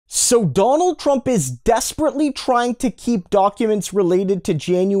So Donald Trump is desperately trying to keep documents related to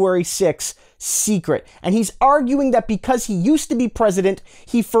January 6th secret. And he's arguing that because he used to be president,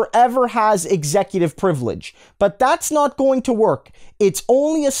 he forever has executive privilege. But that's not going to work. It's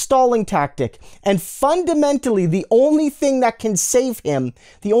only a stalling tactic. And fundamentally, the only thing that can save him,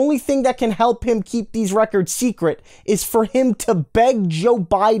 the only thing that can help him keep these records secret, is for him to beg Joe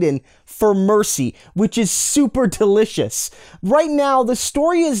Biden for mercy, which is super delicious. Right now, the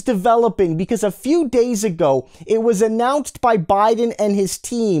story is developing because a few days ago, it was announced by Biden and his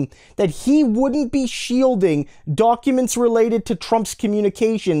team that he wouldn't be shielding documents related to Trump's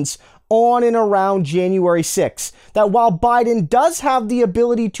communications on and around January 6th. That while Biden does have the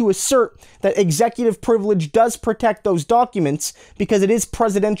ability to assert that executive privilege does protect those documents because it is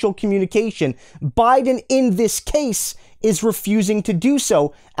presidential communication, Biden in this case is refusing to do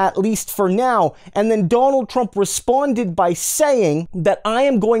so, at least for now. And then Donald Trump responded by saying that I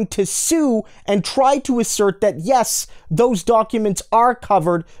am going to sue and try to assert that, yes, those documents are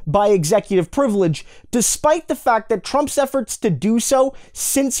covered by executive privilege, despite the fact that Trump's efforts to do so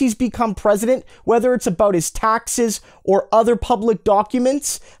since he's become president, whether it's about his taxes or other public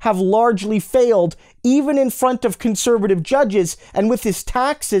documents, have largely failed, even in front of conservative judges, and with his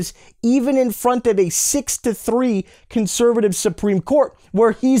taxes, even in front of a 6-3 conservative Supreme Court,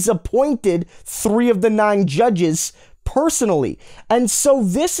 where he's appointed 3 of the 9 judges personally. And so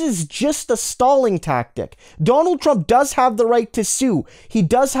this is just a stalling tactic. Donald Trump does have the right to sue. He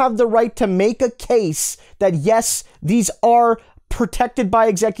does have the right to make a case that, yes, these are protected by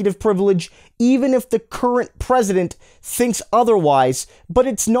executive privilege, even if the current president thinks otherwise, but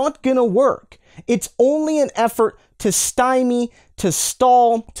it's not gonna work. It's only an effort to stymie, to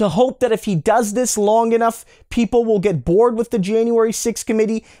stall, to hope that if he does this long enough, people will get bored with the January 6th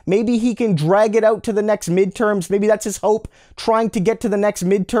committee. Maybe he can drag it out to the next midterms. Maybe that's his hope, trying to get to the next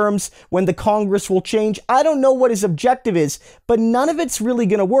midterms when the Congress will change. I don't know what his objective is, but none of it's really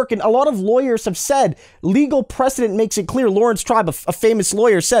going to work. And a lot of lawyers have said, legal precedent makes it clear. Lawrence Tribe, a famous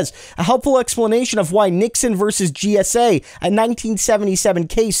lawyer, says, a helpful explanation of why Nixon versus GSA, a 1977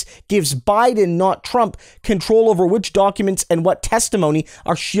 case, gives Biden, not Trump, control over which documents and what testimony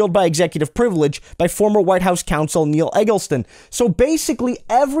are shielded by executive privilege by former White House counsel Neil Eggleston. So basically,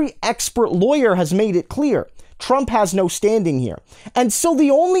 every expert lawyer has made it clear Trump has no standing here. And so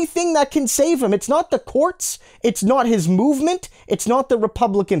the only thing that can save him, it's not the courts, it's not his movement, it's not the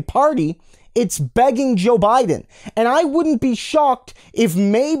Republican Party, it's begging Joe Biden. And I wouldn't be shocked if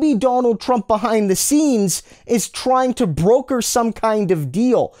maybe Donald Trump behind the scenes is trying to broker some kind of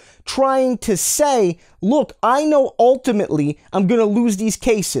deal, trying to say, look, I know ultimately I'm going to lose these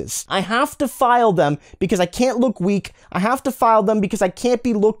cases. I have to file them because I can't look weak. I have to file them because I can't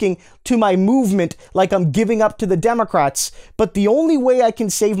be looking to my movement like I'm giving up to the Democrats. But the only way I can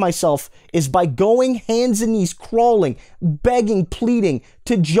save myself is by going hands and knees, crawling, begging, pleading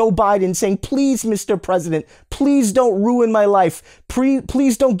to Joe Biden, saying, please, Mr. President, please don't ruin my life.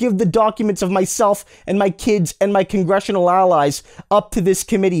 Please don't give the documents of myself and my kids and my congressional allies up to this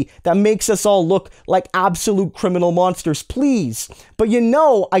committee that makes us all look like absolute criminal monsters, please. But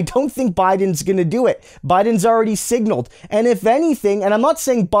I don't think Biden's going to do it. Biden's already signaled. And if anything, and I'm not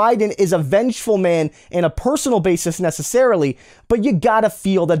saying Biden is a vengeful man in a personal basis necessarily, but you gotta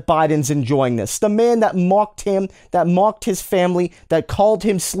feel that Biden's enjoying this. The man that mocked him, that mocked his family, that called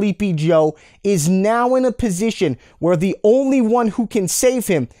him Sleepy Joe, is now in a position where the only one who can save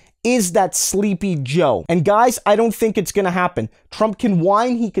him is that Sleepy Joe. And guys, I don't think it's going to happen. Trump can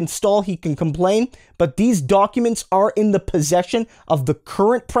whine, he can stall, he can complain, but these documents are in the possession of the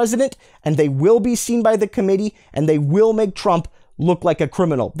current president, and they will be seen by the committee, and they will make Trump look like a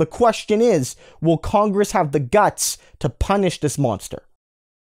criminal. The question is, will Congress have the guts to punish this monster?